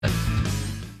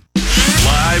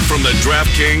Live from the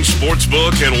DraftKings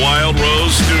Sportsbook and Wild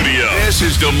Rose Studio. This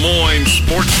is Des Moines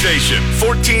Sports Station,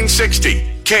 1460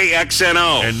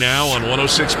 KXNO. And now on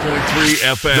 106.3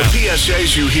 FM. The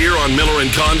PSAs you hear on Miller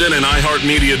 & Condon and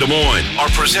iHeartMedia Des Moines are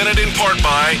presented in part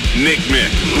by Nick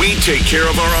Mick. We take care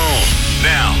of our own.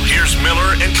 Now, here's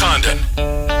Miller & Condon.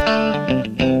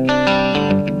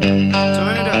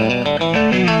 Turn it up.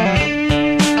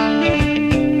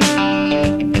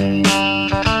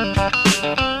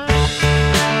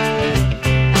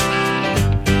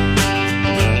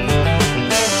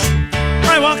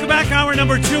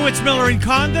 Number 2, it's Miller and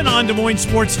Condon on Des Moines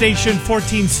Sports Station,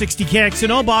 1460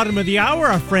 KXNO. Bottom of the hour,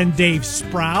 our friend Dave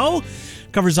Sprau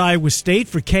covers Iowa State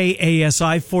for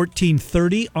KASI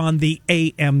 1430 on the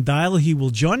AM dial. He will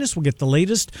join us. We'll get the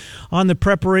latest on the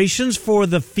preparations for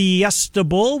the Fiesta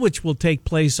Bowl, which will take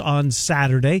place on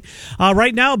Saturday.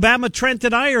 Right now, Bama, Trent,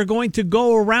 and I are going to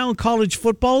go around college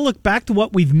football, look back to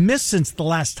what we've missed since the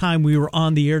last time we were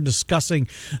on the air discussing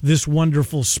this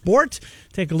wonderful sport.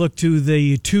 Take a look to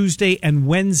the Tuesday and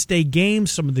Wednesday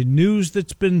games, some of the news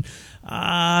that's been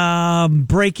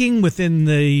breaking within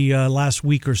the last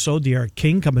week or so. De'Ara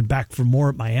King coming back for more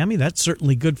at Miami. That's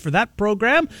certainly good for that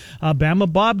program. Bama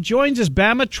Bob joins us.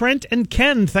 Bama, Trent, and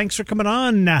Ken, thanks for coming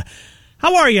on.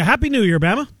 How are you? Happy New Year,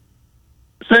 Bama.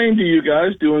 Same to you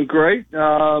guys. Doing great.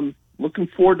 Looking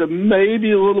forward to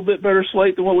maybe a little bit better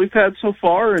slate than what we've had so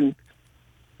far, and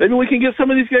maybe we can get some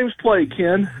of these games played,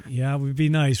 Ken. Yeah, it would be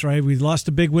nice, right? We lost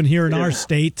a big one here in our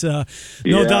state. No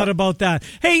doubt about that.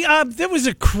 Hey, there was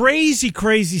a crazy,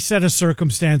 crazy set of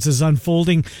circumstances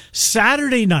unfolding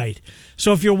Saturday night.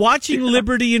 So if you're watching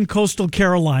Liberty in Coastal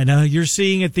Carolina, you're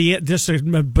seeing at this a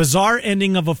bizarre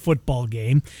ending of a football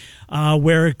game.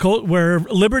 Where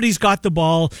Liberty's got the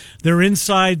ball, they're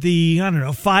inside the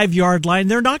 5-yard line.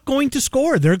 They're not going to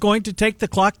score. They're going to take the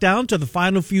clock down to the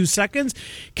final few seconds,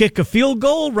 kick a field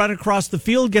goal, run across the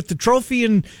field, get the trophy,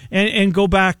 and go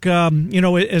back,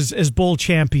 as bowl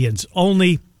champions.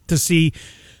 Only to see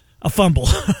a fumble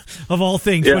of all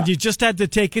things when you just had to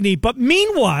take a knee. But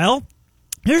meanwhile,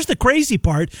 here's the crazy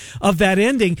part of that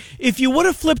ending. If you would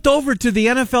have flipped over to the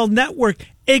NFL Network,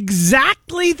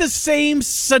 exactly the same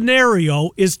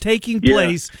scenario is taking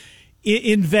place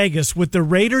in Vegas with the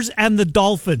Raiders and the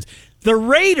Dolphins. The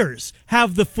Raiders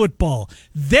have the football.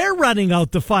 They're running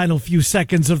out the final few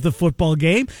seconds of the football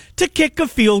game to kick a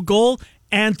field goal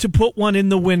and to put one in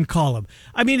the win column.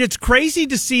 I mean, it's crazy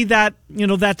to see that,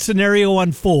 that scenario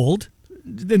unfold.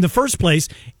 In the first place,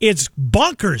 it's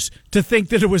bonkers to think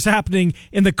that it was happening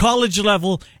in the college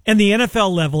level and the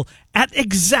NFL level at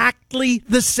exactly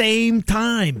the same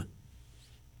time.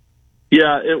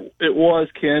 Yeah, it was,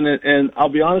 Ken, and I'll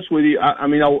be honest with you.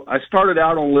 I started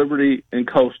out on Liberty and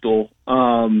Coastal,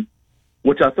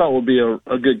 which I thought would be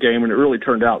a good game, and it really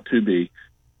turned out to be.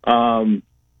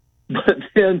 But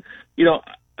then,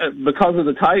 because of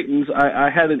the Titans, I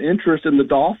had an interest in the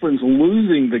Dolphins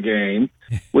losing the game,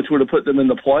 which would have put them in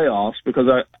the playoffs, because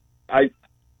I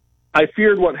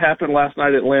feared what happened last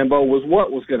night at Lambeau was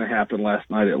what was going to happen last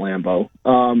night at Lambeau.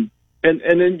 And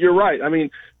then you're right. I mean,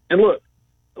 and look,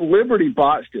 Liberty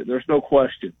botched it. There's no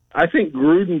question. I think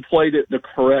Gruden played it the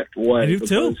correct way. I do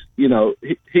because, too.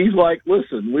 He's like,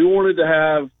 listen, we wanted to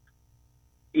have,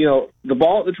 the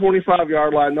ball at the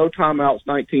 25-yard line, no timeouts,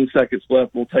 19 seconds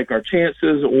left. We'll take our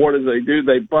chances. What do?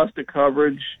 They bust the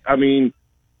coverage. I mean,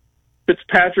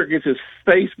 Fitzpatrick gets his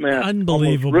face mask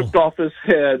almost ripped off his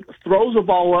head, throws a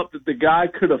ball up that the guy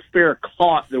could have fair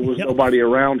caught. There was nobody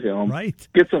around him. Right.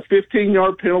 Gets a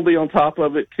 15-yard penalty on top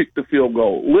of it, kicked the field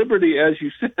goal. Liberty, as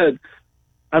you said,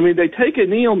 I mean, they take a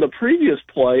knee on the previous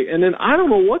play, and then I don't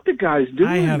know what the guy's doing there.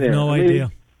 I have no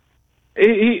idea.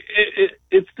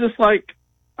 It's just like,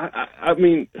 I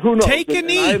mean, who knows? Take a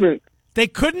knee. They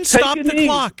couldn't stop the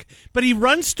clock, but he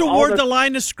runs toward the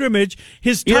line of scrimmage.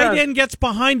 His tight end gets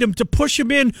behind him to push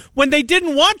him in when they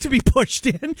didn't want to be pushed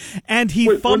in, and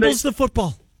he fumbles the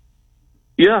football.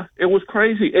 Yeah, it was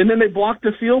crazy, and then they blocked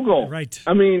the field goal. Right.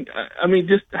 I mean,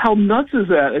 just how nuts is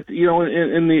that? At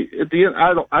the end,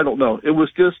 I don't know. It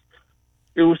was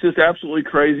just absolutely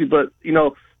crazy. But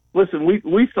listen,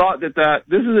 we thought that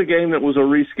this is a game that was a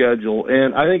reschedule,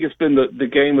 and I think it's been the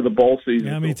game of the bowl season.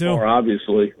 Yeah, me too. Far,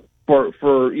 obviously, for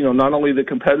not only the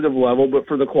competitive level, but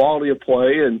for the quality of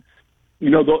play and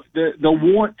the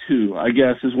want to, I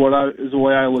guess, is the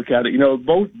way I look at it.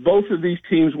 Both of these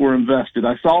teams were invested.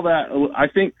 I saw that. I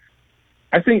think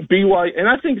BYU and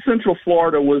I think Central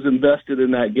Florida was invested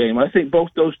in that game. I think both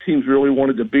those teams really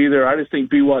wanted to be there. I just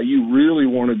think BYU really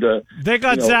wanted to. They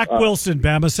got Zach Wilson,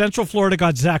 Bama. Central Florida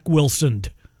got Zach Wilson.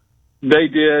 They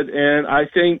did, and I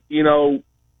think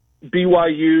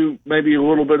BYU maybe a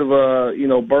little bit of a,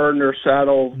 burn their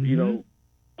saddle,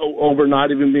 over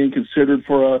not even being considered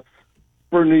for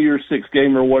a New Year's Six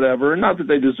game or whatever. Not that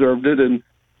they deserved it,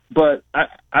 but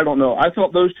I don't know. I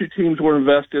thought those two teams were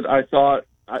invested. I thought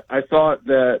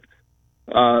that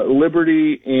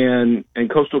Liberty and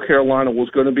Coastal Carolina was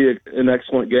going to be an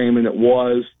excellent game, and it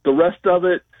was. The rest of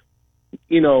it,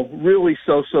 really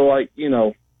so. I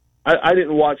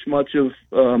didn't watch much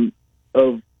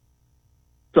of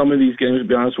some of these games, to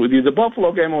be honest with you. The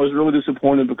Buffalo game, I was really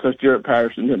disappointed because Jarrett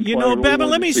Patterson didn't play. Bama,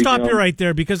 let me stop you right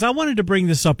there because I wanted to bring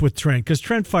this up with Trent because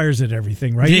Trent fires at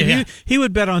everything, right? Yeah. He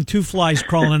would bet on 2 flies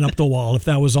crawling up the wall if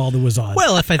that was all there was on.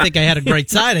 Well, if I think I had a great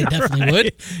side, I definitely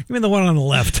would. Give me the one on the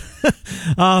left.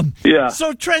 Yeah.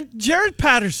 So, Trent, Jarrett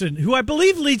Patterson, who I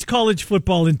believe leads college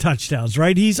football in touchdowns,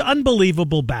 right? He's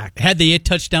unbelievable back. Had the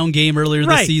 8-touchdown game earlier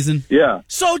this season. Yeah.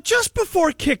 So just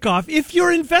before kickoff, if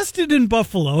you're invested in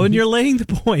Buffalo and you're laying the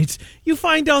points, you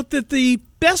find out that the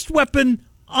best weapon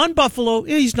on Buffalo,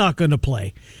 he's not going to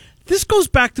play. This goes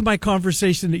back to my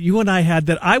conversation that you and I had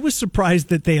that I was surprised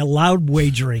that they allowed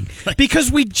wagering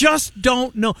because we just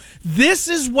don't know. This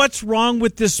is what's wrong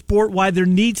with this sport, why there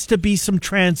needs to be some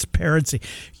transparency.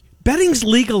 Betting's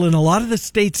legal in a lot of the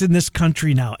states in this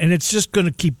country now, and it's just going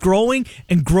to keep growing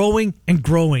and growing and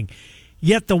growing.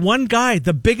 Yet the one guy,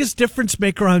 the biggest difference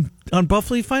maker on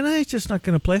Buffalo, you find he's just not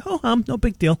going to play. No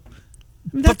big deal.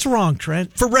 That's wrong,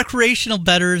 Trent. For recreational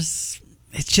bettors,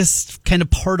 it's just kind of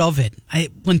part of it.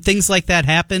 When things like that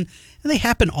happen, and they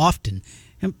happen often.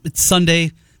 It's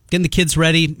Sunday, getting the kids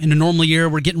ready. In a normal year,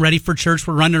 we're getting ready for church.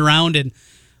 We're running around, and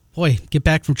boy, get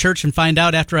back from church and find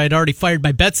out after I'd already fired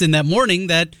my bets in that morning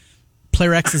that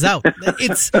player X is out.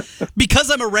 It's because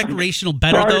I'm a recreational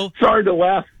bettor, though. Sorry to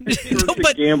laugh.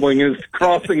 But gambling is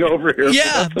crossing over here.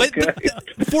 Yeah, but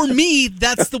for me,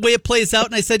 that's the way it plays out.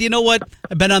 And I said, you know what?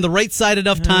 I've been on the right side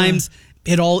enough times.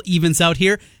 It all evens out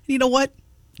here. And you know what?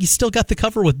 You still got the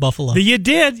cover with Buffalo. You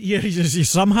did. You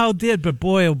somehow did. But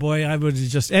boy, oh boy, I would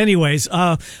just. Anyways,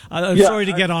 I'm sorry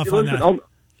to get off on that.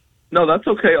 No, that's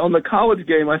okay. On the college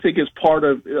game, I think it's part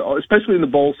of, especially in the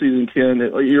bowl season, Ken.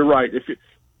 You're right.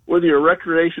 Whether you're a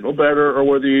recreational bettor or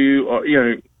whether you are,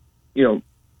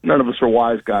 none of us are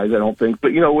wise guys, I don't think.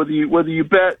 But whether you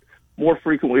bet more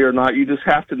frequently or not, you just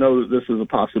have to know that this is a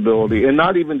possibility, and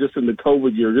not even just in the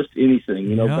COVID year, just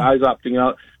anything. Guys opting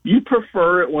out. You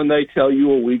prefer it when they tell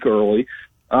you a week early,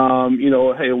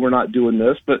 hey, we're not doing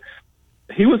this. But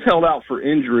he was held out for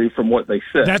injury, from what they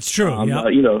said. That's true.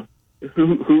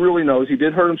 Who really knows? He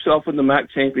did hurt himself in the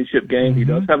MAC championship game. Mm-hmm. He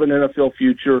does have an NFL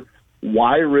future.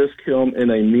 Why risk him in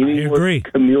a meaningless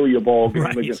Camellia ball game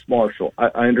against Marshall?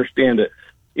 I understand it.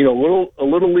 A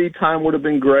little lead time would have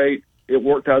been great. It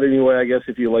worked out anyway, I guess,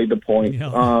 if you laid the point.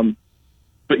 Yeah.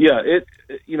 But yeah,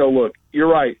 look, you're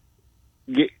right.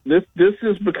 This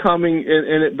is becoming,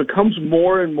 and it becomes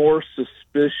more and more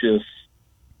suspicious.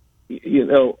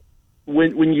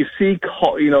 When you see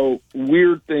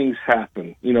weird things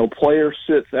happen. Player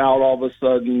sits out all of a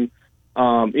sudden.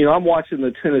 I'm watching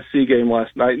the Tennessee game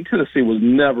last night, and Tennessee was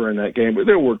never in that game, but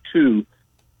there were 2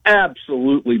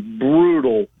 absolutely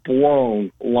brutal,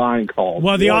 blown line calls.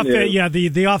 Well, the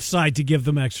offside to give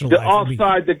them extra life. The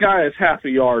offside, the guy is half a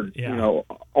yard,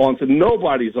 on, so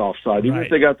nobody's offside, even if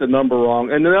they got the number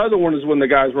wrong. And the other one is when the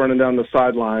guy's running down the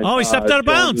sideline. Oh, he stepped out of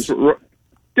bounds.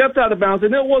 Stepped out of bounds,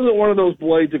 and it wasn't one of those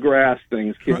blades of grass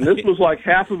things, Ken. This was like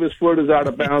half of his foot is out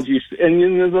of bounds. And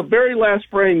in the very last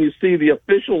frame, you see the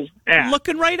official's hat.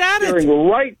 Looking right at it.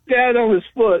 Right down on his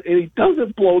foot, and he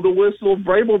doesn't blow the whistle.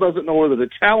 Vrabel doesn't know whether to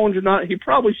challenge or not. He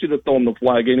probably should have thrown the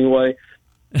flag anyway.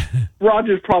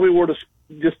 Rogers probably would have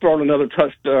just thrown another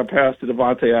pass to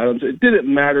Devontae Adams. It didn't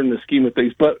matter in the scheme of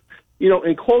things. But,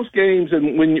 in close games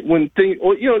and when things,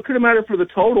 it could have mattered for the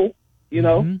total,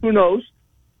 who knows?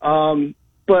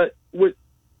 But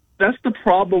that's the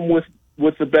problem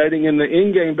with the betting and the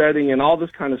in-game betting and all this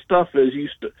kind of stuff is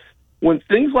when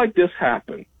things like this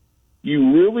happen,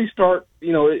 you really start,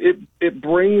 it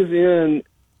brings in,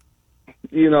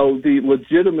 the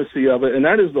legitimacy of it. And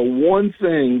that is the one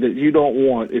thing that you don't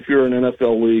want if you're an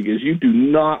NFL league is you do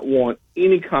not want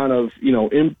any kind of,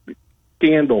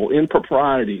 scandal,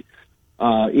 impropriety,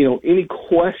 any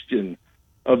question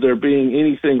of there being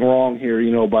anything wrong here,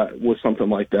 with something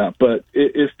like that. But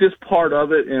it's just part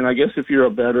of it, and I guess if you're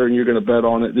a bettor and you're going to bet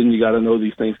on it, then you got to know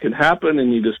these things can happen,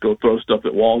 and you just go throw stuff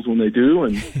at walls when they do,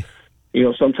 and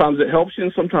sometimes it helps you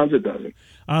and sometimes it doesn't.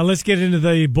 Let's get into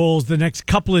the bowls the next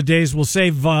couple of days. We'll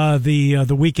save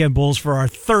the weekend bowls for our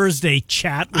Thursday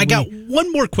chat. I got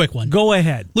one more quick one. Go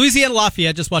ahead. Louisiana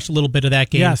Lafayette, just watched a little bit of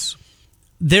that game. Yes.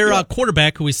 Their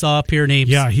quarterback, who we saw up here named...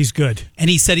 Yeah, he's good. And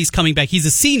he said he's coming back. He's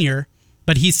a senior.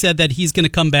 but he said that he's going to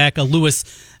come back. Lewis,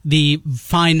 the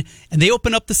fine, and they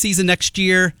open up the season next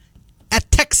year at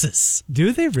Texas.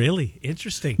 Do they really?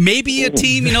 Interesting. Maybe a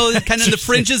team, kind of in the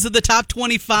fringes of the top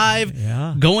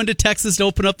 25, going to Texas to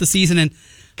open up the season. And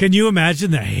can you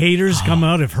imagine the haters come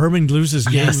out if Herman loses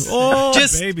game? Yes. Oh,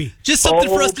 baby. Just something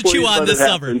for us to chew on this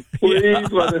summer.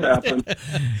 Please let it happen.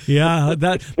 Yeah,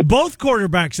 both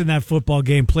quarterbacks in that football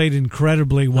game played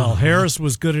incredibly well. Harris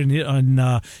was good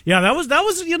that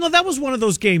was one of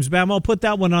those games, Bam. I'll put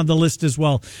that one on the list as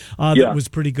well. That was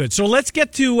pretty good. So let's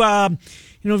get to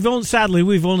sadly,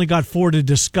 we've only got 4 to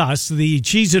discuss. The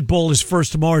Cheez-It Bowl is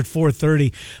first tomorrow at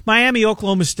 4:30. Miami,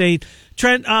 Oklahoma State.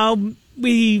 Trent, and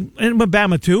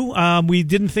Bama too. We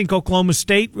didn't think Oklahoma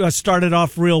State started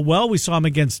off real well. We saw them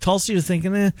against Tulsa. You're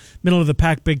thinking, middle of the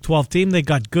pack Big 12 team. They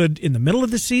got good in the middle of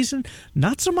the season.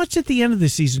 Not so much at the end of the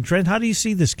season. Trent, how do you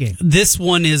see this game? This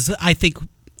one is, I think,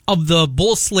 of the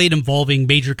bowl slate involving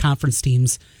major conference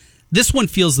teams, this one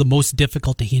feels the most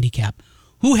difficult to handicap.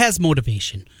 Who has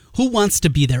motivation? Who wants to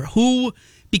be there?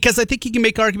 Because I think you can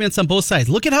make arguments on both sides.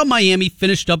 Look at how Miami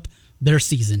finished up their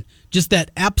season. Just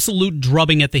that absolute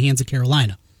drubbing at the hands of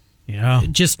Carolina. Yeah.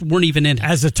 Just weren't even in it.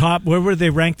 As a top, where were they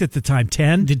ranked at the time?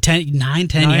 10? 9,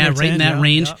 10, right 10, in that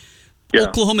range. Yeah.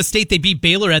 Oklahoma State, they beat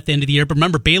Baylor at the end of the year. But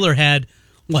remember, Baylor had,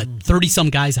 30-some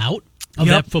guys out of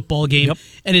that football game,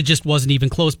 and it just wasn't even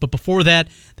close. But before that,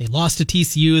 they lost to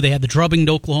TCU. They had the drubbing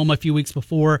to Oklahoma a few weeks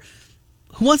before.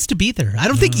 Who wants to be there? I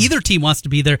don't think either team wants to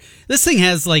be there. This thing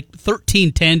has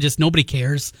 13-10, just nobody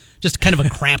cares. Just kind of a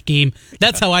crap game.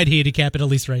 That's how I'd handicap it, at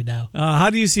least right now. How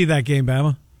do you see that game,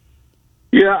 Bama?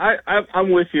 Yeah, I'm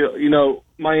with you.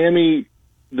 Miami,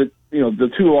 the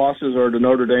 2 losses are to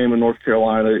Notre Dame and North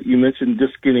Carolina. You mentioned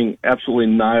just getting absolutely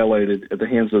annihilated at the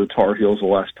hands of the Tar Heels the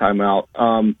last time out.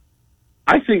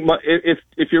 I think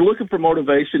if you're looking for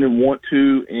motivation and want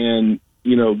to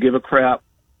give a crap,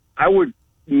 I would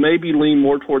maybe lean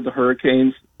more toward the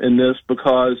Hurricanes in this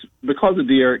because of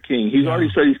De'Aaron King. He's already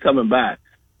said he's coming back.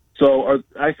 So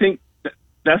I think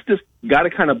that's just got to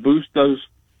kind of boost those,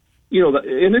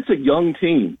 and it's a young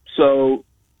team. So,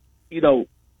 they're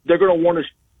going to want to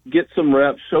get some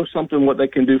reps, show something what they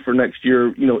can do for next year,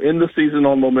 in the season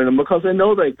on momentum because they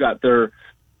know they've got their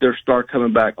star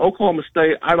coming back. Oklahoma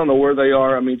State, I don't know where they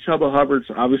are. I mean, Chuba Hubbard's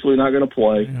obviously not going to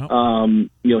play. Yep.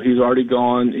 He's already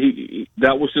gone.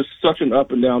 That was just such an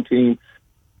up and down team.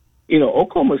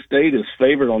 Oklahoma State is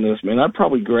favored on this, man. I'd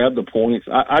probably grab the points.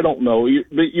 I don't know,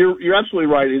 but you're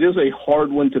absolutely right. It is a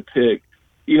hard one to pick.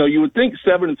 You would think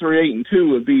 7-3,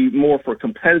 8-2 would be more for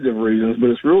competitive reasons, but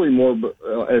it's really more,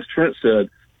 as Trent said,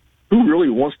 who really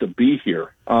wants to be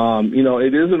here?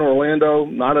 It is in Orlando,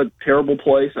 not a terrible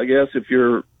place, I guess, if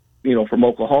you're, from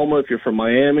Oklahoma, if you're from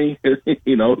Miami, who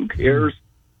cares?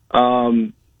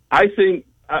 I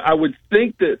would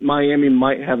think that Miami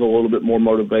might have a little bit more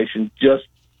motivation just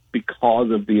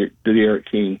because of the De'Aaron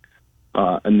King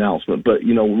announcement. But,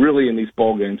 really in these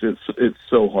ball games, it's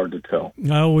so hard to tell.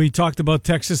 We talked about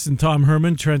Texas and Tom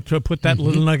Herman. Trent put that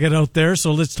little nugget out there.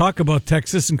 So let's talk about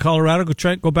Texas and Colorado.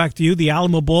 Trent, go back to you. The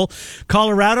Alamo Bowl.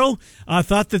 Colorado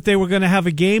thought that they were going to have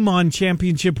a game on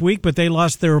championship week, but they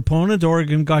lost their opponent.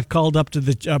 Oregon got called up to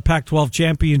the Pac-12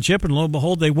 championship, and lo and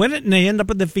behold, they win it, and they end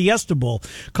up in the Fiesta Bowl.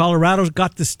 Colorado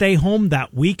got to stay home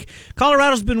that week.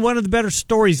 Colorado's been one of the better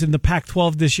stories in the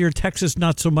Pac-12 this year. Texas,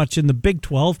 not so much in the Big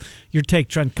 12. Your take,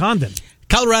 Trent Condon.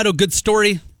 Colorado, good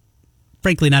story.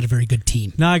 Frankly, not a very good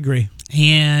team. No, I agree.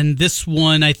 And this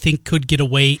one, I think, could get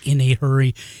away in a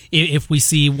hurry if we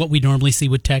see what we normally see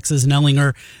with Texas and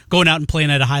Ellinger going out and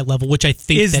playing at a high level, which I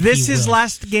think is this his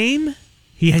last game?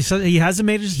 He hasn't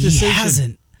made his decision. He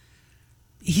hasn't.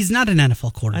 He's not an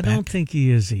NFL quarterback. I don't think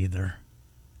he is either.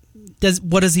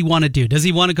 What does he want to do? Does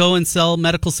he want to go and sell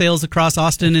medical sales across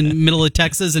Austin in the middle of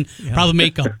Texas and probably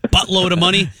make a buttload of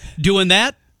money doing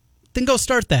that? Then go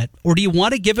start that. Or do you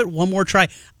want to give it one more try?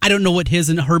 I don't know what his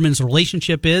and Herman's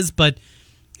relationship is, but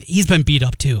he's been beat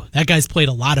up too. That guy's played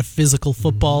a lot of physical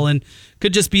football and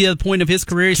could just be at the point of his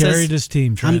career. He carried his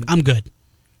team, Trent. I'm good.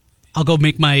 I'll go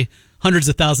make my hundreds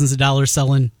of thousands of dollars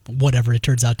selling whatever it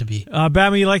turns out to be.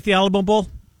 Bama, you like the Alamo Bowl?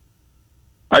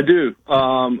 I do.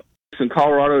 In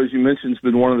Colorado, as you mentioned, has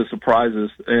been one of the surprises,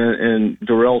 and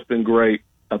Darrell's been great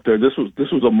up there. This was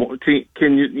a more.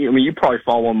 You probably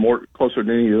follow him more closer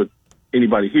than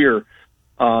anybody here.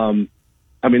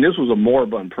 This was a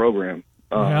moribund program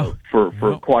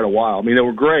for quite a while. I mean, they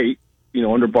were great,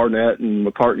 under Barnett and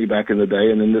McCartney back in the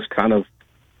day, and then this kind of,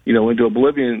 into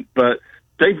oblivion. But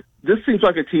this seems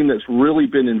like a team that's really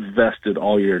been invested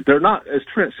all year. They're not, as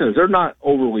Trent says, they're not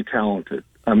overly talented.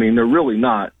 I mean, they're really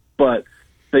not. But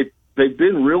they've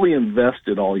been really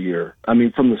invested all year. I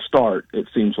mean, from the start, it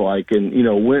seems like. And,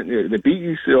 they beat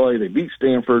UCLA, they beat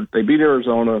Stanford, they beat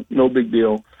Arizona, no big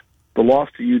deal. The loss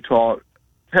to Utah.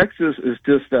 Texas is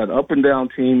just that up-and-down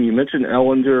team. You mentioned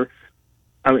Ellinger.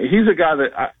 I mean, he's a guy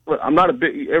that I'm not a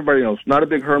big, everybody knows, not a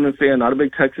big Herman fan, not a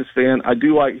big Texas fan. I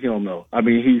do like him, though. I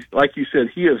mean, he's, like you said,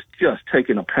 he has just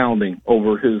taken a pounding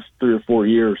over his 3 or 4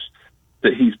 years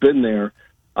that he's been there.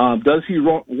 Does he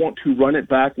want to run it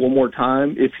back one more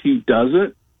time? If he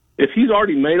doesn't, if he's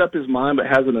already made up his mind but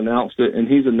hasn't announced it, and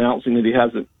he's announcing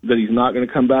that he's not going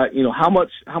to come back, how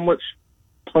much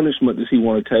punishment does he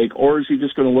want to take, or is he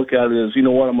just going to look at it as, I'm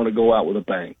going to go out with a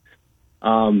bang?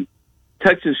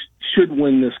 Texas should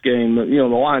win this game. The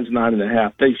line's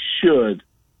 9.5. They should,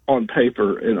 on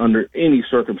paper and under any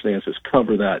circumstances,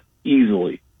 cover that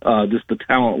easily. Just the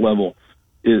talent level,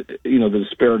 the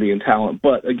disparity in talent.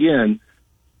 But again,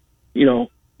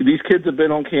 these kids have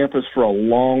been on campus for a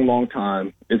long, long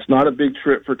time. It's not a big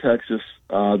trip for Texas.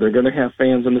 They're going to have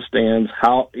fans in the stands.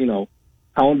 How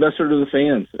invested are the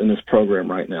fans in this program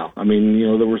right now? I mean,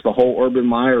 there was the whole Urban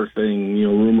Meyer thing,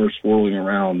 rumors swirling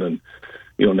around, and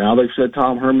now they've said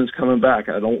Tom Herman's coming back.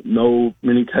 I don't know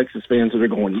many Texas fans that are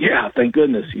going, yeah, thank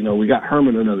goodness, we got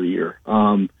Herman another year.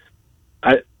 I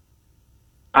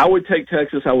would take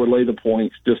Texas. I would lay the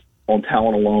points just on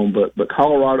talent alone, but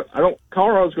Colorado,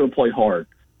 Colorado's going to play hard.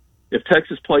 If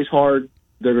Texas plays hard,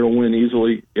 they're going to win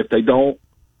easily. If they don't,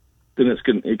 then it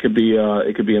could be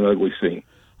an ugly scene.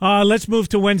 Let's move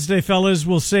to Wednesday, fellas.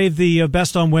 We'll save the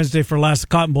best on Wednesday for last. The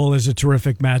Cotton Bowl is a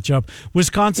terrific matchup.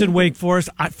 Wisconsin, Wake Forest.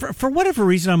 For whatever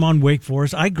reason, I'm on Wake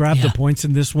Forest. I grabbed the points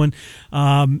in this one.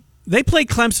 They played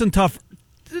Clemson tough,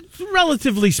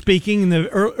 relatively speaking,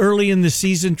 early in the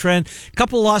season trend.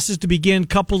 Couple losses to begin,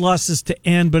 couple losses to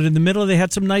end, but in the middle they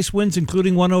had some nice wins,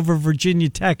 including one over Virginia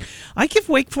Tech. I give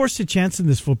Wake Forest a chance in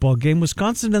this football game.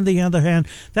 Wisconsin, on the other hand,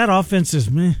 that offense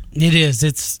is meh. It is.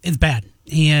 It's bad.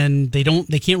 And they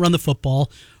can't run the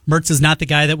football. Mertz is not the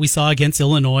guy that we saw against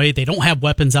Illinois. They don't have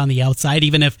weapons on the outside,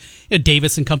 even if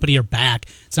Davis and company are back.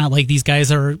 It's not like these guys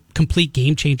are complete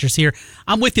game changers here.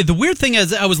 I'm with you. The weird thing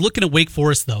is I was looking at Wake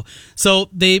Forest, though. So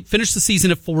they finished the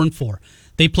season at 4-4.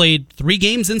 They played 3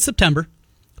 games in September,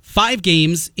 5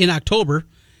 games in October,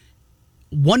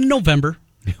 1 in November,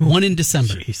 1 in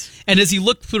December. Jeez. And as you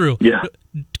look through,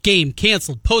 game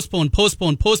canceled, postponed,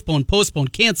 canceled,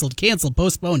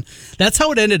 postponed. That's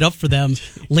how it ended up for them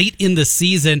late in the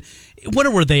season. Wonder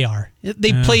where they are.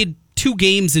 They played 2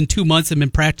 games in 2 months and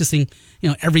been practicing,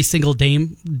 every single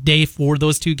day for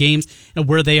those 2 games, and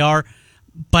where they are.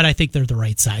 But I think they're the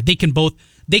right side. They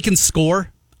can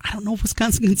score. I don't know if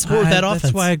Wisconsin can score with that offense.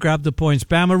 That's why I grabbed the points.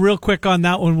 Bama, real quick on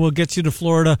that one. We'll get you to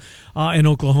Florida and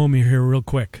Oklahoma here real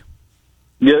quick.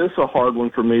 Yeah, this is a hard one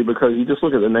for me because you just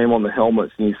look at the name on the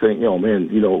helmets and you think,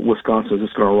 Wisconsin's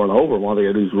just going to run over them. All they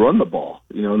got to do is run the ball,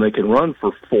 and they can run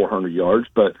for 400 yards.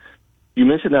 But you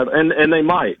mentioned that, and they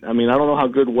might. I mean, I don't know how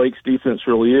good Wake's defense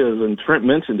really is, and Trent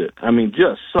mentioned it. I mean,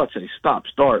 just such a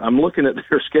stop-start. I'm looking at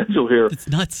their schedule here. It's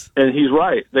nuts. And he's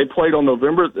right. They played on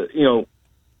November,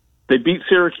 they beat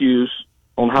Syracuse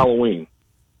on Halloween.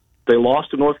 They lost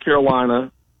to North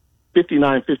Carolina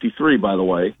 59-53, by the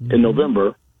way, in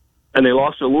November. And they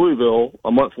lost to Louisville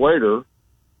a month later,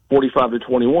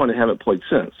 45-21, and haven't played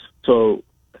since. So,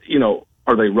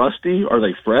 are they rusty? Are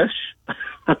they fresh?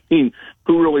 I mean,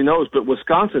 who really knows? But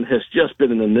Wisconsin has just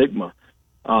been an enigma.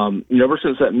 Ever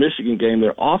since that Michigan game,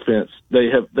 their offense,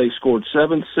 they scored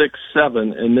 7, 6,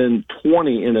 7, and then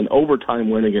 20 in an overtime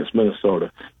win against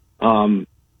Minnesota. I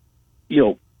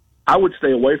would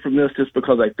stay away from this just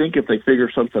because I think if they figure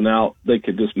something out, they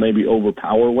could just maybe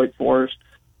overpower Wake Forest.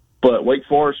 But Wake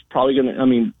Forest probably going to,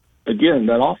 again,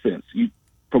 that offense,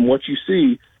 from what you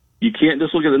see, you can't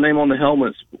just look at the name on the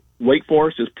helmets. Wake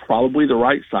Forest is probably the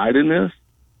right side in this,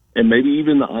 and maybe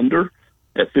even the under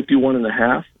at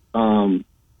 51.5.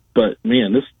 But,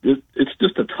 man, it's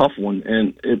just a tough one.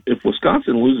 And if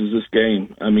Wisconsin loses this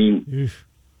game,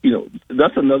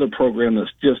 that's another program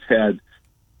that's just had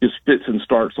just fits and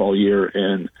starts all year.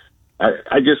 And I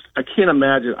can't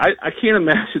imagine. I can't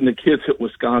imagine the kids at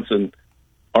Wisconsin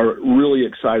are really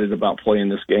excited about playing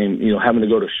this game, having to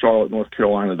go to Charlotte, North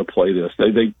Carolina to play this.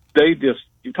 They just,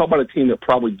 you talk about a team that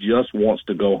probably just wants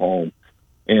to go home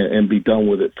and be done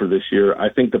with it for this year. I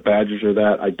think the Badgers are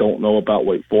that. I don't know about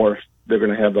Wake Forest. They're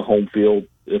going to have the home field,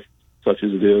 if such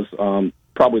as it is.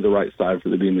 Probably the right side for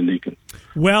the Demon Deacons.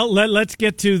 Well, let's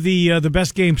get to the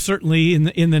best game certainly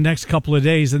in the next couple of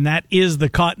days, and that is the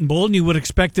Cotton Bowl, and you would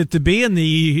expect it to be, and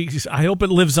I hope it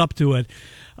lives up to it.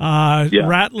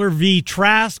 Rattler v.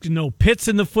 Trask. No Pitts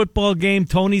in the football game.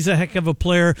 Tony's a heck of a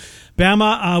player.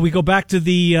 Bama, we go back to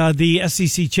the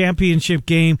SEC championship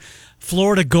game.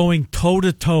 Florida going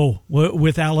toe-to-toe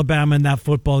with Alabama in that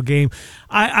football game.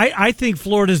 I think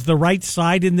Florida's the right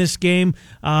side in this game.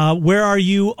 Where are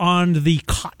you on the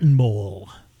Cotton Bowl?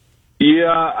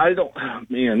 Yeah, I don't.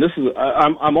 Man, this is.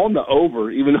 I'm on the over,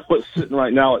 even though it's sitting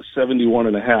right now at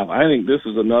 71.5. I think this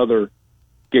is another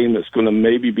game that's going to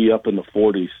maybe be up in the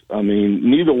 40s. I mean,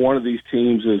 neither one of these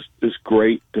teams is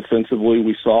great defensively.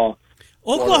 We saw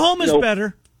Oklahoma's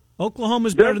better.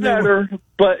 Oklahoma's better than they were.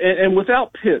 But and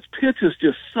without Pitts is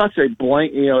just such a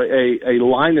blank, a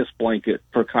Linus blanket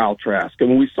for Kyle Trask. I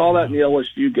mean, we saw that in the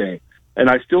LSU game, and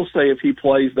I still say if he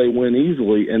plays, they win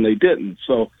easily, and they didn't.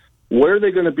 So where are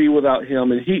they going to be without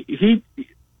him? And he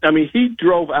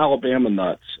drove Alabama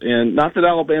nuts, and not that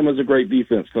Alabama's a great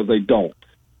defense, because they don't.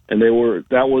 And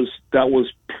that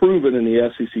was proven in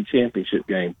the SEC championship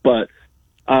game. But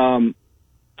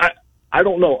I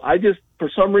don't know. I just, for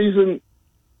some reason,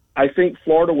 I think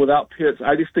Florida without Pitts,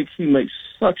 I just think he makes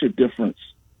such a difference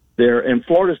there. And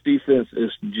Florida's defense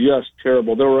is just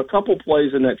terrible. There were a couple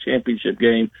plays in that championship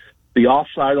game, the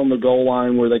offside on the goal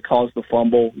line where they caused the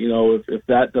fumble.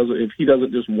 If he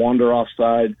doesn't just wander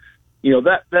offside,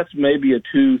 that's maybe a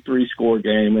 2-3 score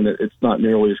game, and it's not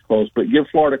nearly as close. But give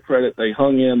Florida credit; they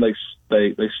hung in, they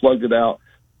slugged it out.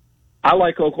 I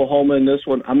like Oklahoma in this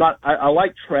one. I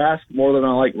like Trask more than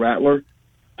I like Rattler.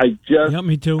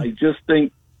 Me too. I just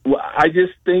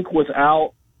think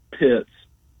without Pitts,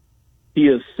 he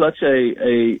is such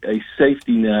a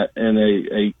safety net and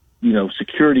a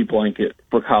security blanket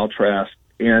for Kyle Trask,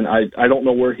 and I don't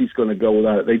know where he's going to go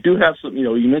without it. They do have some.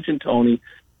 You mentioned Tony.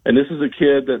 And this is a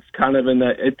kid that's kind of in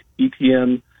that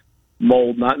ETN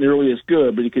mold, not nearly as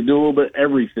good, but he can do a little bit of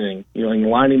everything. They can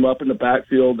line him up in the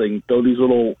backfield. They can throw these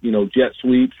little, jet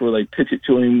sweeps where they pitch it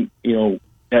to him,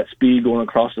 at speed going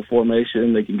across the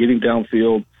formation. They can get him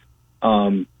downfield.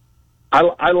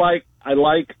 I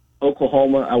like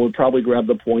Oklahoma. I would probably grab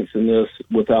the points in this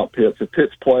without Pitts. If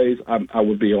Pitts plays, I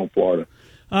would be on Florida.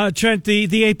 Trent,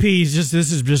 the AP this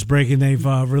is just breaking. They've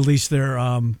released their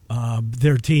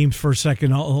teams for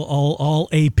second all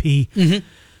AP. Mm-hmm.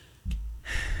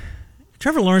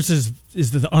 Trevor Lawrence is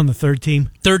on the third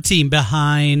team. Third team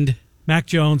behind Mac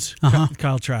Jones,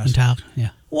 Kyle Trask.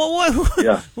 Yeah.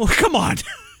 Well, come on.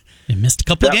 You missed a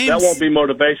couple of games. That won't be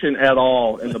motivation at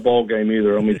all in the bowl game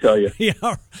either, let me tell you.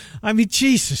 Yeah, I mean,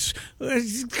 Jesus.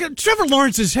 Trevor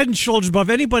Lawrence is head and shoulders above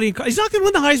anybody. He's not going to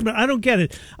win the Heisman. I don't get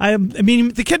it. I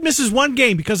mean, the kid misses one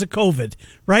game because of COVID,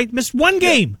 right? Missed one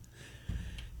game.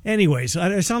 Anyways,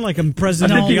 I sound like I'm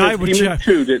president of the Iowa. He missed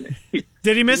two, didn't he?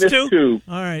 Did he miss two?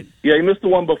 All right. Yeah, he missed the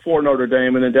one before Notre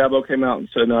Dame, and then Dabo came out and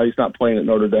said, no, he's not playing at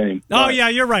Notre Dame. Oh, yeah,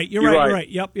 you're right. You're right.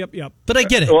 Yep. But I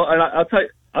get it. Well, and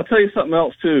I'll tell you something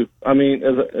else, too. I mean,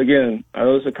 I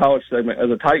know it's a college segment.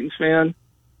 As a Titans fan,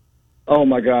 oh,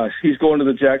 my gosh, he's going to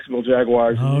the Jacksonville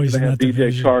Jaguars. Oh, he's going to have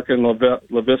DJ Chark and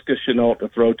Laviska Shenault to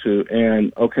throw to.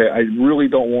 And, okay, I really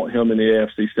don't want him in the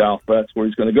AFC South, but that's where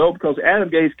he's going to go because Adam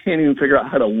Gase can't even figure out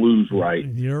how to lose right.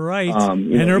 You're right.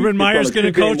 And Urban Meyer's going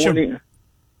to coach him.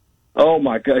 Oh,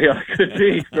 my God. Yeah, could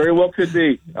be. Very well could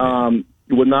be.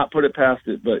 Would not put it past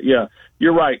it. But, yeah,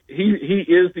 you're right. He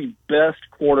is the best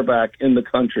quarterback in the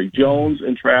country. Jones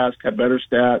and Trask have better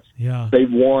stats. Yeah.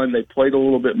 They've won. They played a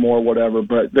little bit more, whatever.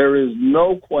 But there is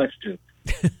no question.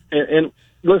 and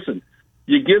listen,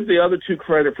 you give the other two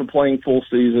credit for playing full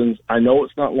seasons. I know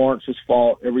it's not Lawrence's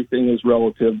fault. Everything is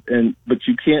relative. But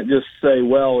you can't just say,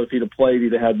 well, if he'd have played,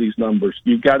 he'd have had these numbers.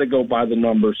 You've got to go by the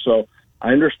numbers. So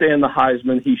I understand the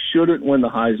Heisman. He shouldn't win the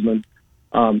Heisman.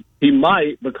 He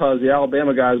might because the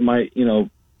Alabama guys might,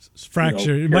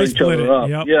 fracture. He might split it up.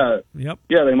 Yep.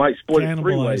 Yeah, they might split it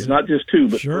three ways, not just two,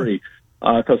 but three.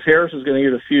 Because Harris is going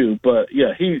to get a few. But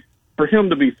yeah, for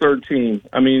him to be third team.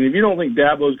 I mean, if you don't think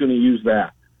Dabo's going to use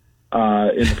that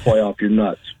in the playoff, you're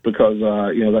nuts because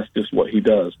that's just what he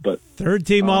does. But third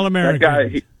team All-American.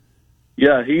 That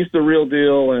guy, he's the real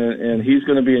deal, and he's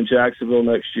going to be in Jacksonville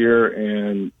next year.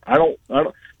 And I don't.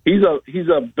 He's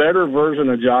a better version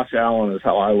of Josh Allen is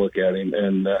how I look at him,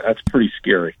 and that's pretty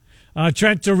scary.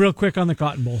 Trent, real quick on the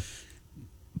Cotton Bowl.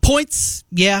 Points,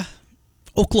 yeah.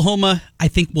 Oklahoma, I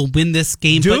think, will win this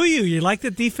game. Do you? You like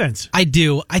the defense? I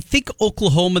do. I think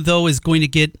Oklahoma, though, is going to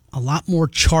get a lot more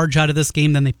charge out of this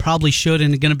game than they probably should,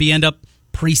 and going to end up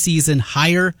preseason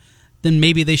higher than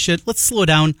maybe they should. Let's slow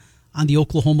down on the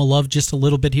Oklahoma love just a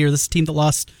little bit here. This is a team that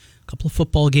lost couple of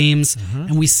football games,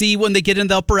 and we see when they get into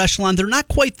the upper echelon, they're not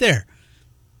quite there.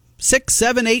 6,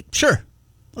 7, 8, sure.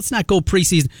 Let's not go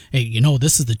preseason. Hey,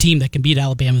 this is the team that can beat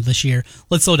Alabama this year.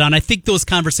 Let's slow down. I think those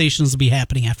conversations will be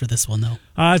happening after this one, though.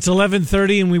 It's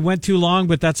 11:30, and we went too long,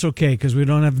 but that's okay because we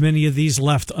don't have many of these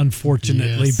left,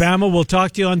 unfortunately. Yes. Bama, we'll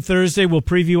talk to you on Thursday. We'll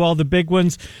preview all the big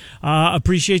ones.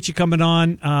 Appreciate you coming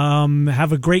on.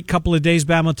 Have a great couple of days,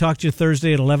 Bama. Talk to you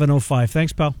Thursday at 11:05.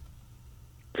 Thanks, pal.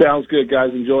 Sounds good,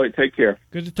 guys. Enjoy it. Take care.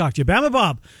 Good to talk to you. Bama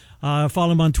Bob.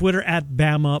 Follow him on Twitter at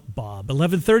Bama Bob.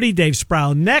 11:30, Dave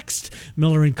Sprau next.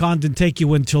 Miller and Condon take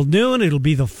you until noon. It'll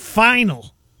be the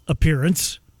final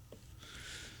appearance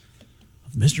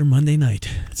of Mr. Monday Night.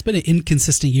 It's been an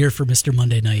inconsistent year for Mr.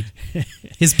 Monday Night.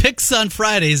 His picks on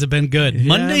Fridays have been good. Yeah,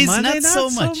 Monday, not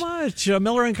so much.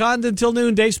 Miller and Condon until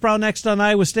noon. Dave Sprau next on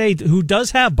Iowa State, who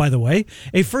does have, by the way,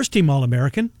 a first-team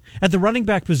All-American at the running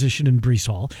back position in Breece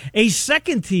Hall, a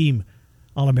second-team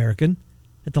All-American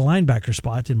at the linebacker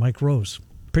spot in Mike Rose.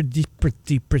 Pretty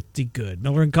good.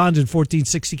 Miller and Condon,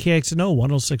 1460 KXNO,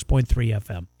 106.3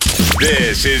 FM.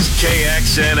 This is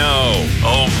KXNO.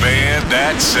 Oh, man,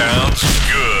 that sounds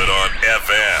good on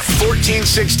FM.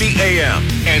 1460 AM.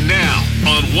 And now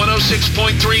on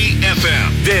 106.3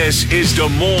 FM. This is Des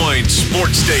Moines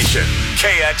Sports Station,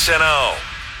 KXNO.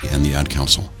 And the Ad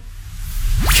Council.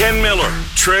 Ken Miller,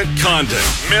 Trent Condon,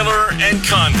 Miller and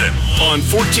Condon on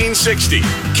 1460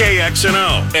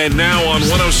 KXNO. And now on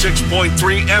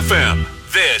 106.3 FM.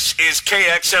 This is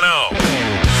KXNO.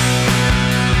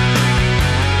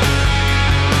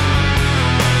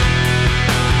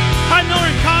 Hi, Miller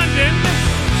and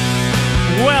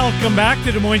Condon. Welcome back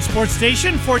to Des Moines Sports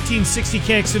Station, 1460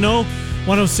 KXNO,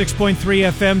 106.3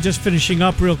 FM. Just finishing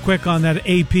up real quick on that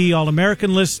AP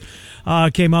All-American list.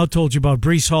 Came out, told you about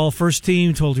Breece Hall, first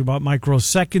team, told you about Mike Rose,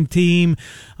 second team.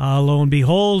 Lo and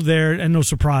behold, there, and no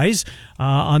surprise,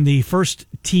 on the first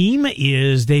team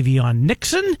is Davion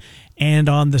Nixon. And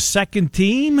on the second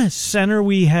team, center,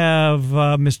 we have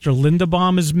Mr.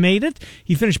 Linderbaum has made it.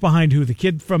 He finished behind who? The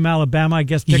kid from Alabama, I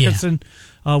guess Dickinson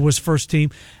was first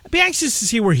team. I'd be anxious to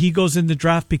see where he goes in the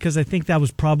draft because I think that was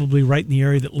probably right in the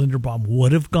area that Linderbaum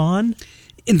would have gone.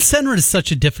 And center is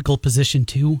such a difficult position,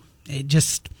 too. It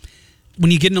just... When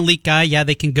you get an elite guy,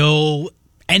 they can go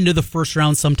end of the first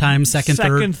round sometimes, second,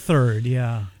 third,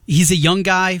 yeah. He's a young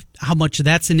guy. How much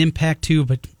that's an impact, too,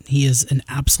 but he is an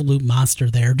absolute monster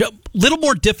there. A little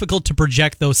more difficult to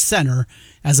project, though, center,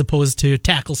 as opposed to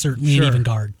tackle, certainly, and even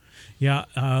guard. Yeah.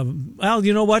 Well,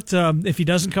 you know what? If he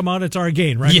doesn't come out, it's our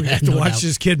gain, right? Yeah, we have to watch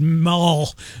this kid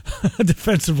maul a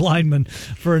defensive lineman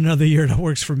for another year. That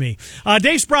works for me.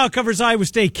 Dave Sprau covers Iowa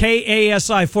State, KASI,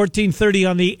 1430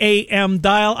 on the AM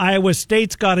dial. Iowa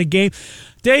State's got a game.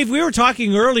 Dave, we were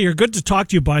talking earlier. Good to talk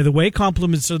to you, by the way.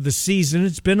 Compliments of the season.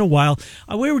 It's been a while.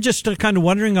 We were just kind of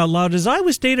wondering out loud, is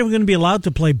Iowa State ever going to be allowed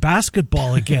to play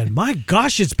basketball again? My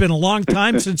gosh, it's been a long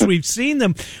time since we've seen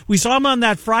them. We saw them on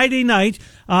that Friday night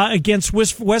against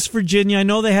West Virginia. I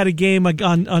know they had a game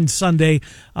on Sunday,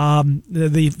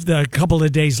 the couple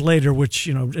of days later, which,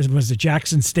 it was at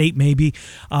Jackson State maybe.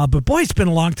 But, boy, it's been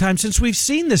a long time since we've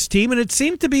seen this team, and it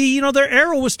seemed to be, their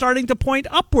arrow was starting to point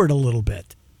upward a little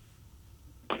bit.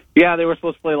 Yeah, they were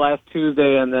supposed to play last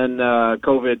Tuesday, and then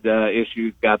COVID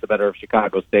issues got the better of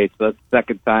Chicago State. So that's the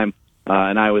second time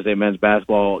an Iowa State men's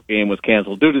basketball game was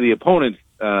canceled due to the opponent's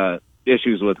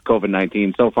issues with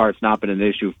COVID-19. So far, it's not been an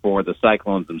issue for the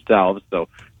Cyclones themselves. So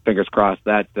fingers crossed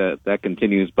that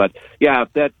continues. But, yeah,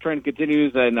 if that trend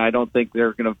continues, and I don't think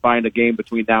they're going to find a game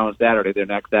between now and Saturday. Their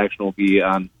next action will be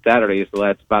on Saturday, so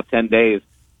that's about 10 days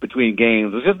between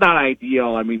games. It's just not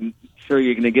ideal. I mean, sure,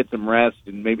 you're going to get some rest,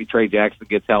 and maybe Trey Jackson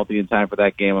gets healthy in time for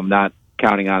that game. I'm not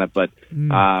counting on it, but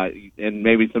and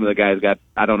maybe some of the guys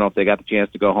I don't know if they got the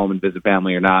chance to go home and visit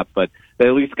family or not, but they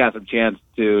at least got some chance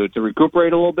to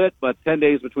recuperate a little bit. But 10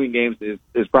 days between games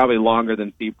is probably longer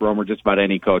than Steve Prohm or just about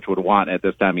any coach would want at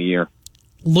this time of year.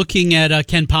 Looking at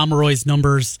Ken Pomeroy's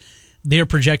numbers, they're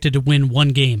projected to win one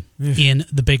game in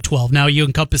the Big 12. Now, you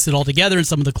encompass it all together in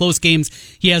some of the close games.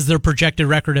 He has their projected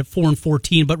record at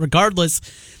 4-14, but regardless,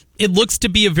 it looks to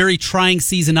be a very trying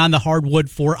season on the hardwood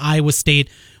for Iowa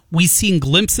State. We've seen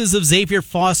glimpses of Xavier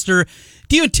Foster.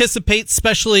 Do you anticipate,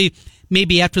 especially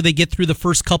maybe after they get through the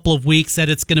first couple of weeks, that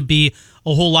it's going to be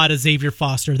a whole lot of Xavier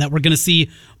Foster, that we're going to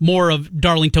see more of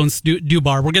Darlington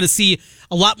Dubar? We're going to see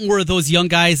a lot more of those young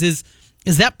guys. Is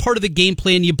that part of the game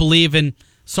plan, you believe? And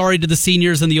sorry to the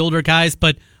seniors and the older guys,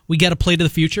 but we got to play to the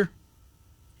future?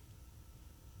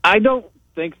 I don't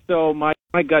think so. My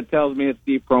gut tells me that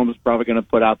Steve Prohm is probably going to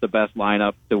put out the best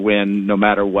lineup to win no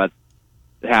matter what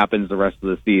happens the rest of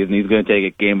the season. He's going to take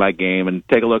it game by game and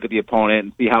take a look at the opponent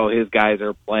and see how his guys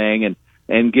are playing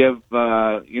and give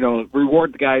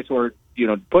reward the guys who are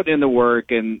putting in the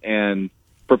work and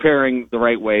preparing the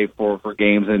right way for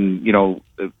games, and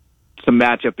some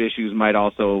matchup issues might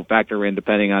also factor in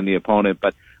depending on the opponent.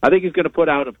 But I think he's going to put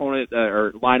out opponent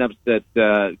or lineups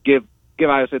that give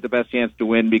Iowa State the best chance to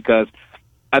win, because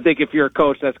I think if you're a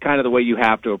coach, that's kind of the way you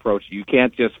have to approach it. You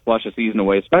can't just flush a season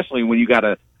away, especially when you got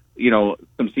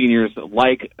some seniors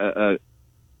like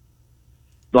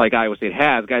Iowa State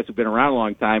has, guys who've been around a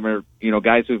long time, or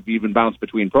guys who've even bounced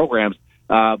between programs.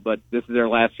 But this is their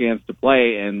last chance to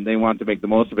play, and they want to make the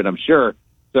most of it, I'm sure.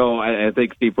 So I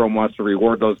think Steve Prohm wants to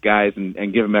reward those guys and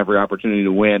give them every opportunity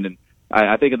to win. And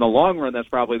I think in the long run, that's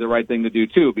probably the right thing to do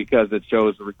too, because it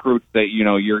shows the recruits that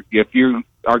if you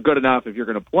are good enough, if you're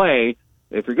going to play,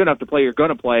 if you're good enough to play, you're going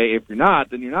to play. If you're not,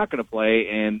 then you're not going to play,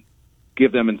 and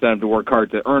give them incentive to work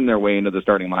hard to earn their way into the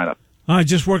starting lineup.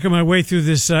 Just working my way through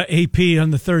this AP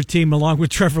on the third team, along with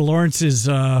Trevor Lawrence as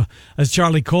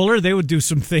Charlie Kohler. They would do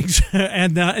some things.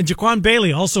 and Jaquan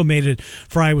Bailey also made it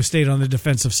for Iowa State on the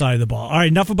defensive side of the ball. All right,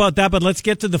 enough about that, but let's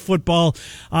get to the football.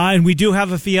 And we do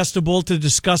have a Fiesta Bowl to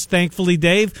discuss, thankfully,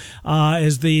 Dave,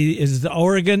 as the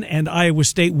Oregon and Iowa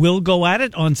State will go at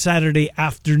it on Saturday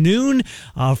afternoon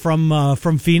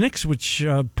from Phoenix, which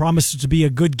promises to be a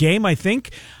good game, I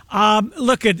think.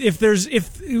 Look,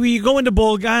 if we go into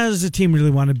bowl, guys, the team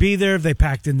really want to be there. If they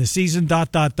packed in the season, ...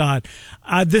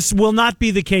 This will not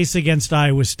be the case against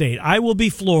Iowa State. I will be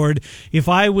floored if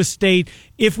Iowa State,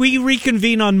 if we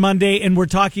reconvene on Monday and we're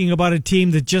talking about a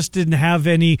team that just didn't have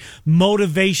any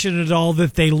motivation at all,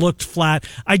 that they looked flat.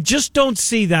 I just don't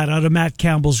see that out of Matt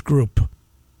Campbell's group.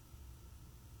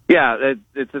 Yeah,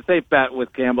 it's a safe bet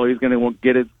with Campbell. He's going to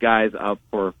get his guys up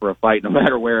for a fight no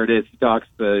matter where it is. He talks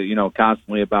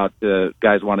constantly about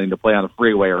guys wanting to play on the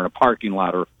freeway or in a parking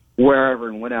lot or wherever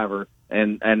and whenever.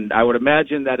 And I would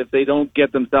imagine that if they don't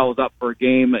get themselves up for a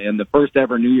game in the first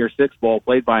ever New Year's Six Bowl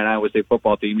played by an Iowa State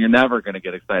football team, you're never going to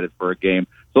get excited for a game.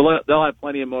 So they'll have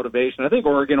plenty of motivation. I think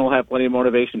Oregon will have plenty of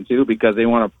motivation too, because they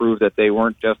want to prove that they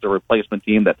weren't just a replacement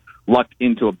team that lucked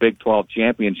into a Big 12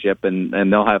 championship, and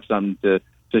they'll have something to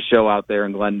show out there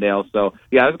in Glendale. So,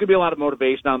 yeah, there's going to be a lot of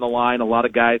motivation on the line, a lot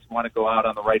of guys who want to go out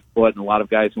on the right foot, and a lot of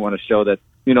guys who want to show that,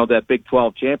 that Big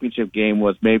 12 championship game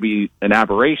was maybe an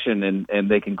aberration, and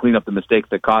they can clean up the mistakes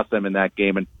that cost them in that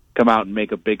game and come out and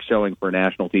make a big showing for a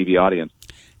national TV audience.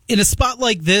 In a spot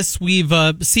like this, we've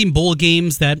seen bowl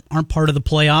games that aren't part of the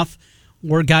playoff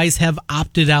where guys have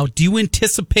opted out. Do you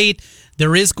anticipate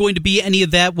there is going to be any of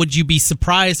that? Would you be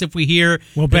surprised if we hear...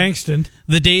 Well, Bankston.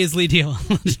 The day is leading...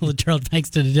 Gerald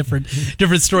Bankston, a different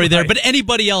story there. Right. But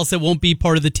anybody else that won't be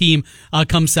part of the team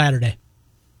come Saturday?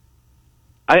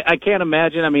 I can't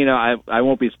imagine. I mean, I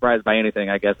won't be surprised by anything,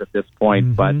 I guess, at this point.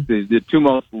 Mm-hmm. But the two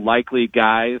most likely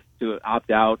guys to opt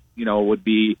out, would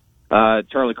be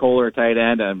Charlie Kohler, tight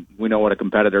end. We know what a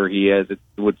competitor he is. It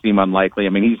would seem unlikely. I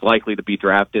mean, he's likely to be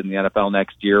drafted in the NFL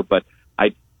next year, but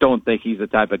I don't think he's the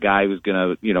type of guy who's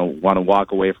going to, want to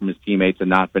walk away from his teammates and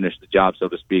not finish the job, so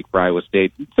to speak, for Iowa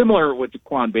State. Similar with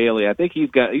Jaquan Bailey, I think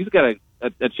he's got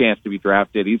a chance to be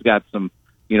drafted. He's got some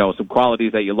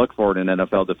qualities that you look for in an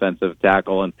NFL defensive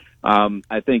tackle, and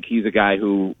I think he's a guy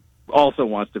who also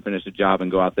wants to finish the job and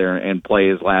go out there and play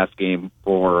his last game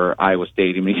for Iowa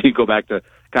State. I mean, you go back to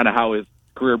kind of how his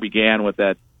career began with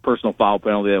that personal foul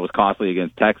penalty that was costly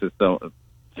against Texas. So it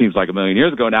seems like a million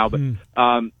years ago now, but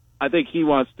I think he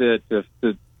wants to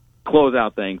close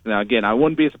out things. Now, again, I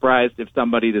wouldn't be surprised if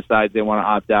somebody decides they want to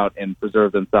opt out and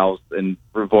preserve themselves and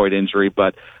avoid injury,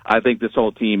 but I think this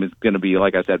whole team is going to be,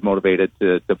 like I said, motivated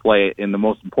to play in the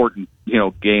most important,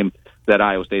 game that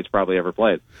Iowa State's probably ever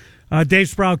played. Dave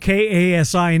Sprau,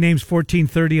 KASI, names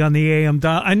 1430 on the AM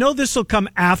dial. I know this will come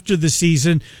after the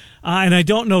season, and I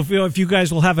don't know if you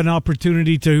guys will have an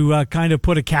opportunity to kind of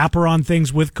put a capper on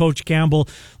things with Coach Campbell,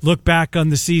 look back on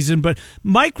the season. But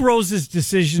Mike Rose's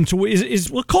decision is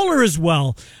Kohler as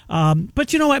well.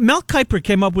 But you know what? Mel Kiper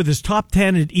came up with his top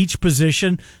 10 at each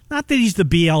position. Not that he's the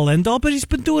be-all, end-all, but he's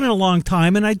been doing it a long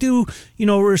time, and I do,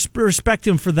 respect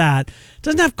him for that.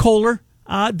 Doesn't have Kohler.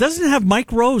 Doesn't have Mike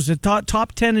Rose at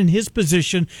top 10 in his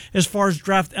position as far as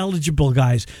draft eligible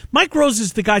guys. Mike Rose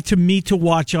is the guy to me to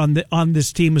watch on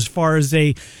this team as far as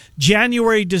a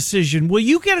January decision. Will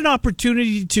you get an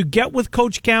opportunity to get with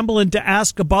Coach Campbell and to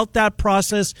ask about that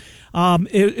process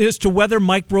as to whether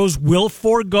Mike Rose will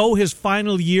forego his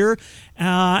final year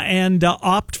and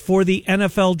opt for the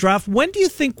NFL draft? When do you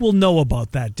think we'll know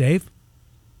about that, Dave?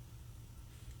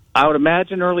 I would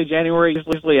imagine early January,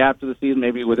 usually after the season,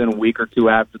 maybe within a week or two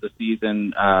after the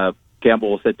season.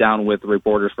 Campbell will sit down with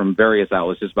reporters from various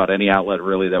outlets, just about any outlet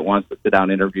really that wants to sit down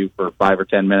and interview for 5 or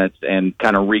 10 minutes and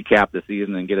kind of recap the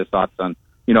season and get his thoughts on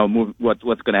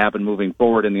what's going to happen moving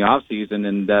forward in the offseason.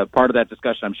 And part of that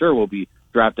discussion, I'm sure, will be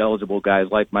draft-eligible guys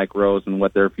like Mike Rose and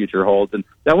what their future holds. And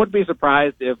I wouldn't be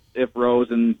surprised if Rose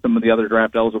and some of the other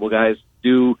draft-eligible guys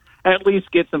do at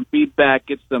least get some feedback,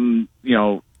 get some,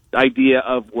 idea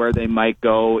of where they might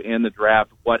go in the draft,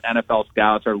 what NFL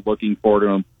scouts are looking for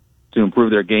to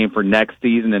improve their game for next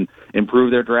season and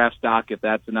improve their draft stock if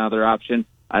that's another option.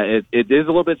 It is a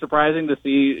little bit surprising to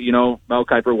see, Mel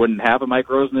Kiper wouldn't have a Mike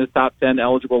Rose in his top 10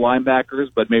 eligible linebackers,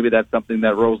 but maybe that's something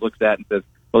that Rose looks at and says,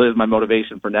 well, there's my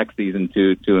motivation for next season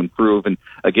to improve. And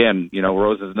again,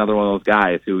 Rose is another one of those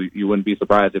guys who you wouldn't be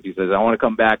surprised if he says, I want to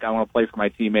come back, I want to play for my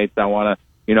teammates, I want to,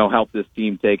 help this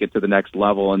team take it to the next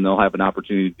level, and they'll have an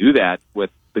opportunity to do that with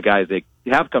the guys they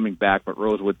have coming back, but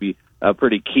Rose would be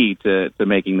pretty key to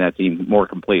making that team more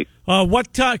complete.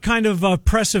 What kind of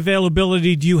press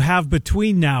availability do you have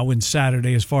between now and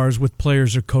Saturday as far as with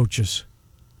players or coaches?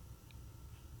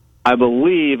 I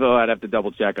believe, I'd have to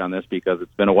double check on this because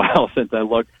it's been a while since I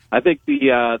looked. I think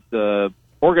the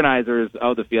organizers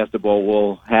of the Fiesta Bowl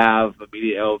will have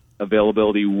immediate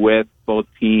availability with both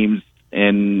teams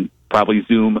in probably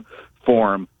Zoom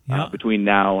form between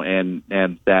now and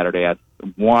Saturday. I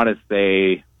want to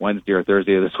say Wednesday or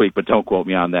Thursday of this week, but don't quote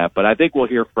me on that. But I think we'll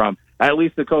hear from at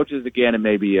least the coaches again and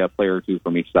maybe a player or two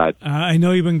from each side. I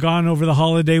know you've been gone over the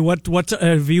holiday. What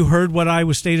have you heard what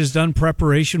Iowa State has done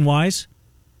preparation-wise?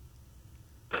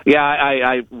 Yeah,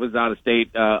 I was out of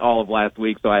state all of last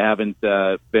week, so I haven't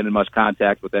been in much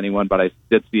contact with anyone, but I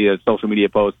did see a social media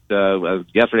post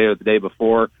yesterday or the day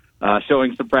before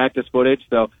showing some practice footage.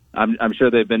 So I'm sure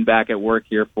they've been back at work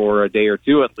here for a day or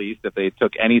two at least if they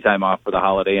took any time off for the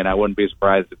holiday, and I wouldn't be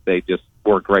surprised if they just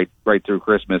worked right through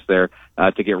Christmas there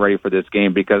to get ready for this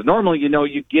game, because normally,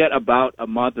 you get about a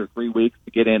month or 3 weeks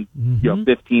to get in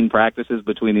 15 practices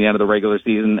between the end of the regular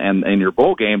season and your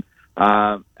bowl game.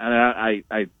 And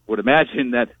I would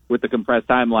imagine that with the compressed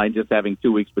timeline, just having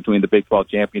 2 weeks between the Big 12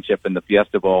 championship and the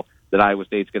Fiesta Bowl, that Iowa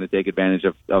State's going to take advantage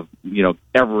of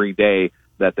every day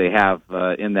that they have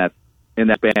in that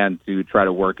band to try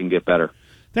to work and get better.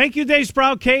 Thank you, Dave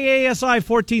Sprau, KASI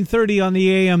 1430 on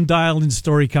the AM dial in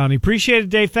Story County. Appreciate it,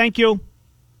 Dave. Thank you.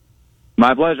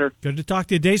 My pleasure. Good to talk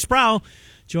to you. Dave Sprau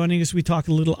joining us. We talk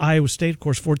a little Iowa State, of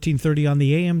course, 1430 on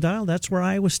the AM dial. That's where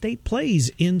Iowa State plays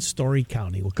in Story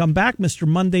County. We'll come back, Mr.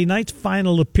 Monday Night's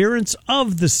final appearance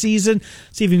of the season.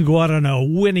 See if we can go out on a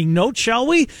winning note, shall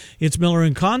we? It's Miller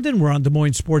and Condon. We're on Des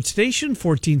Moines Sports Station,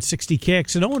 1460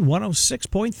 KXNO and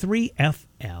 106.3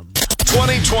 FM.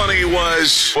 2020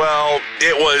 was,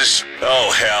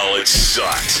 it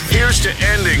sucked. Here's to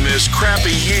ending this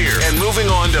crappy year and moving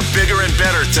on to bigger and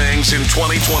better things in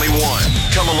 2021.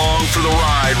 Come along for the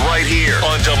ride right here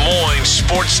on Des Moines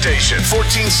Sports Station,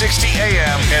 1460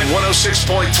 AM and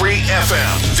 106.3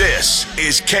 FM. This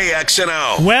is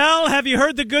KXNO. Well, have you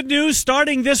heard the good news?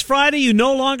 Starting this Friday, you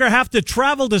no longer have to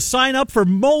travel to sign up for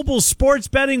mobile sports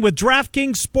betting with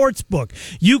DraftKings Sportsbook.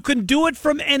 You can do it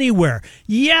from anywhere.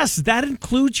 Yes, that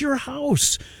includes your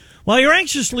house. While you're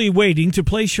anxiously waiting to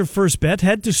place your first bet,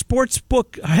 head to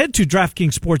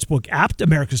DraftKings Sportsbook app,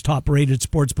 America's top-rated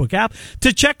sportsbook app,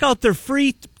 to check out their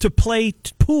free-to-play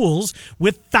pools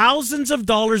with thousands of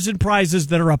dollars in prizes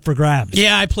that are up for grabs.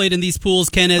 Yeah, I played in these pools,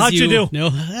 Ken. How'd you do? No,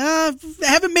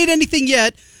 haven't made anything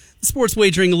yet. Sports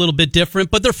wagering a little bit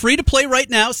different, but they're free to play right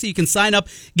now, so you can sign up,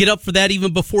 get up for that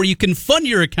even before you can fund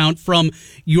your account from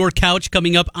your couch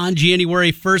coming up on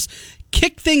January 1st.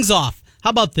 Kick things off. How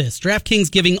about this?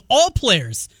 DraftKings giving all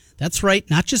players, that's right,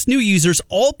 not just new users,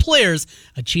 all players,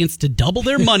 a chance to double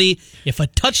their money if a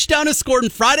touchdown is scored in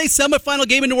Friday's semifinal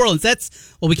game in New Orleans.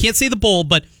 We can't say the bowl,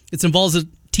 but it involves a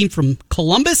team from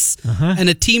Columbus and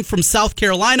a team from South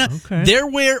Carolina. Okay. They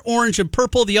wear orange and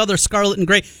purple, the other scarlet and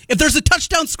gray. If there's a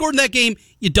touchdown scored in that game,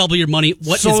 you double your money.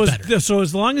 What is better? So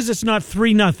as long as it's not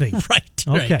 3-0. Right.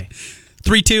 Okay.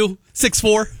 3-2,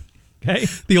 6-4. Okay.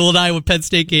 The old Iowa Penn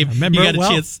State game. I remember you got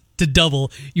a chance to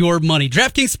double your money.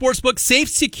 DraftKings Sportsbook, safe,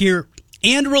 secure,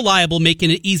 and reliable, making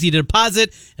it easy to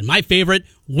deposit. And my favorite,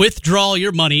 withdraw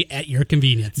your money at your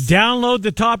convenience. Download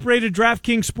the top-rated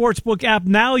DraftKings Sportsbook app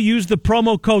now. Use the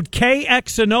promo code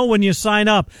KXNO when you sign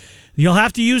up. You'll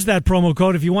have to use that promo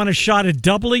code if you want a shot at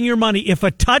doubling your money if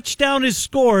a touchdown is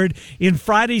scored in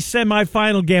Friday's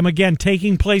semifinal game, again,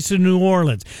 taking place in New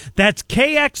Orleans. That's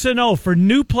KXNO for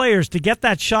new players to get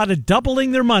that shot at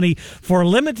doubling their money for a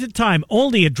limited time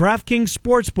only at DraftKings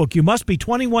Sportsbook. You must be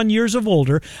 21 years of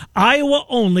older. Iowa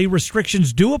only.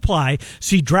 Restrictions do apply.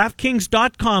 See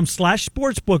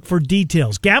DraftKings.com/sportsbook for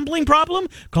details. Gambling problem?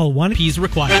 Call 1. P's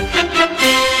required.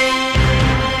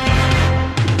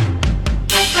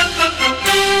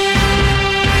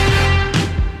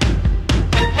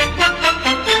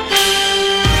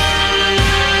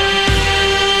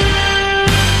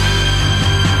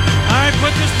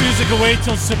 wait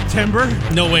till September?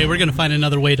 No way. We're going to find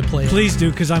another way to play it. Please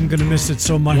do, because I'm going to miss it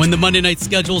so much. When the Monday night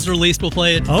schedule's released, we'll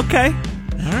play it. Okay.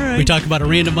 All right. We talk about a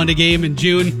random Monday game in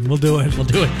June. We'll do it. We'll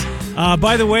do it.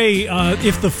 By the way,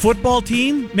 if the football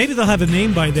team, maybe they'll have a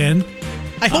name by then.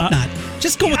 I hope not.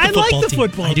 Just go with the football team. I like the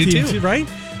football team. I do too. Right?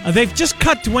 They've just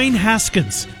cut Dwayne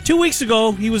Haskins. 2 weeks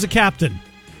ago, he was a captain.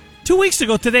 2 weeks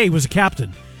ago today, he was a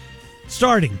captain.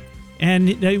 Starting. And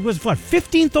he was,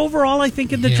 15th overall, I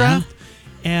think, in the draft.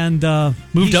 And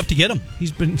moved up to get him.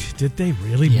 Did they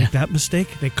really make that mistake?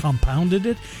 They compounded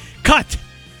it? Cut!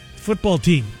 Football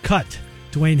team, cut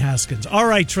Dwayne Haskins. All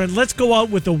right, Trent, let's go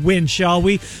out with a win, shall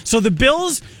we? So the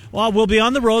Bills will be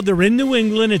on the road. They're in New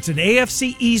England. It's an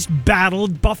AFC East battle.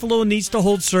 Buffalo needs to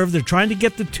hold serve. They're trying to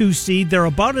get the 2 seed. They're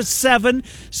about a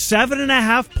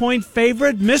 7.5 point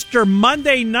favorite. Mr.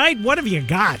 Monday Night, what have you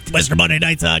got? Mr. Monday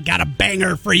Night's got a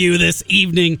banger for you this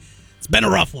evening. It's been a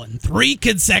rough one. 3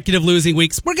 consecutive losing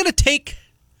weeks. We're going to take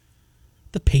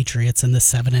the Patriots in the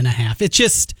 7.5. It's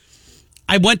just,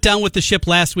 I went down with the ship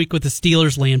last week with the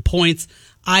Steelers laying points.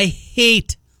 I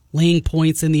hate laying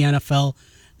points in the NFL.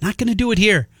 Not going to do it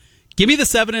here. Give me the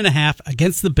 7.5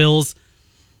 against the Bills.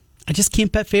 I just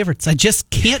can't bet favorites. I just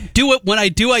can't do it. When I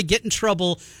do, I get in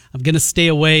trouble. I'm going to stay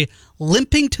away.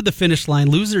 Limping to the finish line.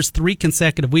 Losers 3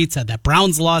 consecutive weeks. Had that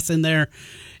Browns loss in there.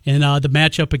 And the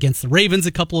matchup against the Ravens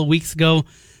a couple of weeks ago.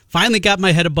 Finally got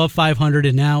my head above 500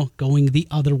 and now going the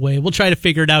other way. We'll try to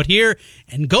figure it out here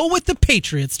and go with the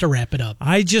Patriots to wrap it up.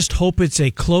 I just hope it's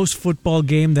a close football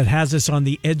game that has us on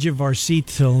the edge of our seat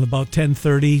till about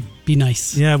 10:30. Be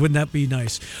nice. Yeah, wouldn't that be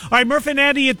nice? All right, Murph and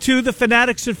Andy at 2, the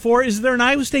Fanatics at 4. Is there an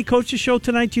Iowa State coaches show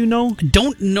tonight, do you know? I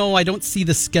don't know. I don't see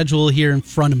the schedule here in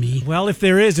front of me. Well, if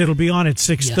there is, it'll be on at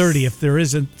 6:30. Yes. If there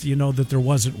isn't, you know that there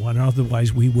wasn't one.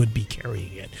 Otherwise, we would be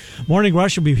carrying it. Morning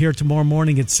Rush will be here tomorrow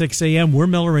morning at 6 a.m. We're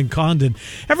Miller and Condon.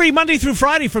 Every Monday through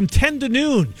Friday from 10 to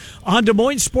noon on Des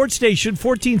Moines Sports Station,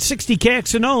 1460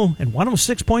 KXNO and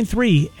 106.3